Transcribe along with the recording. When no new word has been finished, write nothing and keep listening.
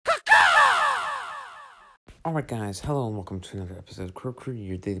Alright guys, hello and welcome to another episode of Crow Crew,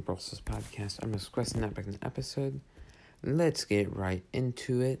 your daily Brawl Stars podcast. I'm requesting that back in the episode. Let's get right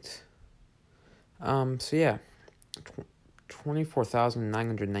into it.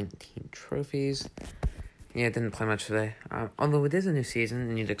 24,919 trophies. Yeah, didn't play much today. Although it is a new season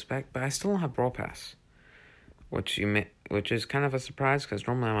and you'd expect, but I still don't have Brawl Pass. Which is kind of a surprise because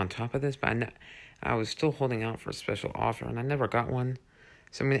normally I'm on top of this, but I was still holding out for a special offer and I never got one.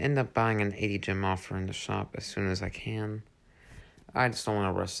 So I'm going to end up buying an 80 gem offer in the shop as soon as I can. I just don't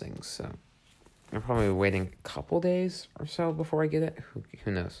want to rush things, so I'm probably waiting a couple days or so before I get it.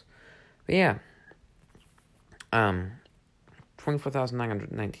 Who knows? But yeah.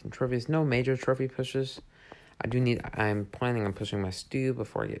 24,919 trophies. No major trophy pushes. I'm planning on pushing my Stu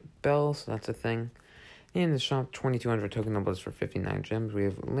before I get Bell, so that's a thing. In the shop, 2,200 token numbers for 59 gems. We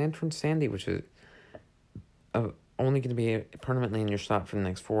have Lantern Sandy, which is only going to be permanently in your shop for the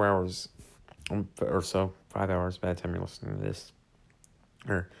next 4 hours or so, 5 hours by the time you're listening to this.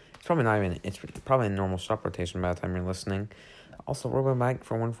 Or it's probably a normal shop rotation by the time you're listening. Also, Robo Mike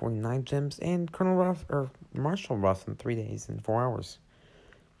for 149 gems and Colonel Ruff or Marshall Ruff in 3 days and 4 hours.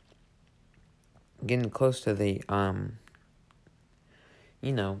 Getting close to the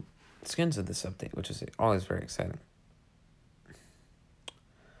skins of this update, which is always very exciting.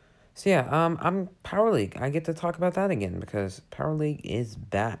 So yeah, I'm Power League. I get to talk about that again because Power League is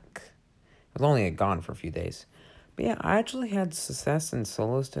back. It was only gone for a few days. But yeah, I actually had success in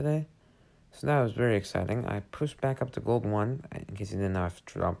solos today. So that was very exciting. I pushed back up to Gold 1, in case you didn't know, I've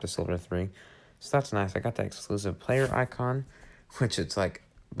dropped to Silver 3. So that's nice. I got the exclusive player icon, which it's like,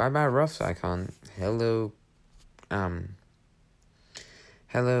 bye-bye Ruff's icon. Hello,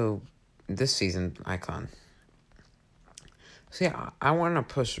 this season icon. So yeah, I want to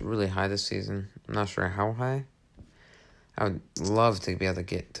push really high this season. I'm not sure how high. I would love to be able to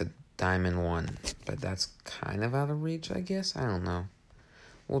get to Diamond 1, but that's kind of out of reach, I guess. I don't know.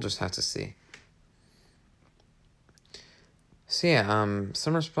 We'll just have to see. So yeah,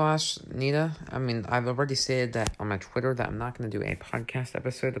 Summer Splash, Nita. I mean, I've already said that on my Twitter that I'm not going to do a podcast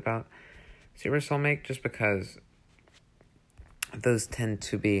episode about Super Soulmate just because those tend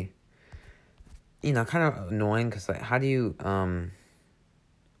to be, kind of annoying because, like, how do you,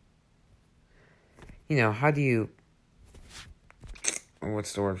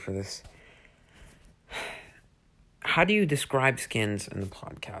 what's the word for this? How do you describe skins in the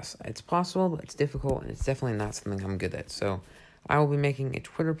podcast? It's possible, but it's difficult, and it's definitely not something I'm good at. So I will be making a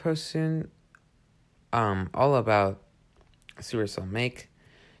Twitter post soon, all about Super Soulmate,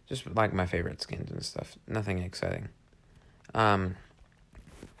 just like my favorite skins and stuff. Nothing exciting. So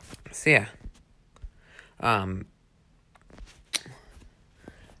yeah. I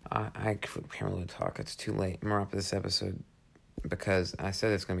can't really talk. It's too late. I'm gonna wrap this episode because I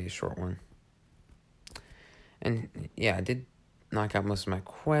said it's gonna be a short one. And yeah, I did knock out most of my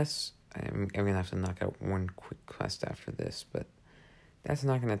quests. I'm gonna have to knock out one quick quest after this, but that's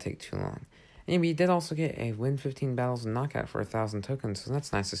not gonna take too long. And we did also get a win 15 battles and knockout for 1,000 tokens, so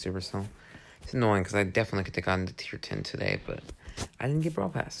that's nice to Supercell. It's annoying because I definitely could have gotten to tier 10 today, but I didn't get Brawl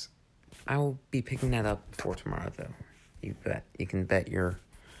Pass. I will be picking that up before tomorrow, though. You can bet your,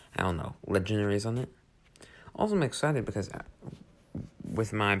 legendaries on it. Also, I'm excited because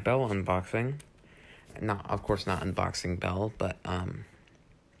with my Bell unboxing, of course not unboxing Bell, but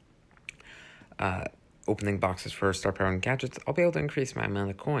opening boxes for Star Power and gadgets, I'll be able to increase my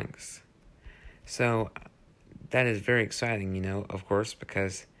amount of coins. So that is very exciting, of course,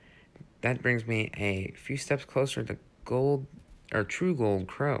 because that brings me a few steps closer to gold or true gold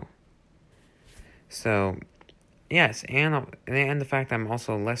Crow. So yes, and the fact I'm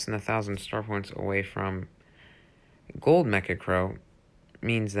also less than 1,000 star points away from gold Mecha Crow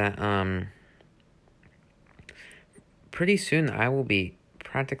means that pretty soon I will be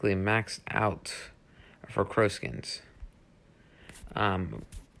practically maxed out for Crow skins. Of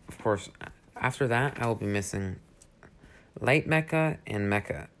course, after that I will be missing Light Mecha and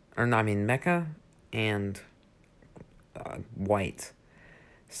Mecha. Mecha and White.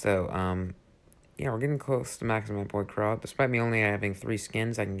 So, we're getting close to maxing my boy Crow. Despite me only having 3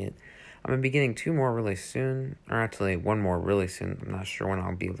 skins, I'm going to be getting 2 more really soon. Or actually, 1 more really soon. I'm not sure when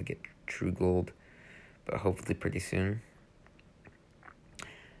I'll be able to get true gold, but hopefully pretty soon.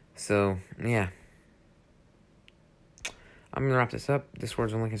 So, yeah. I'm going to wrap this up.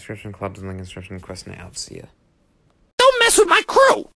 Discord's in the link in the description, clubs in the link in the description, quest and out. See ya. Don't mess with my crew!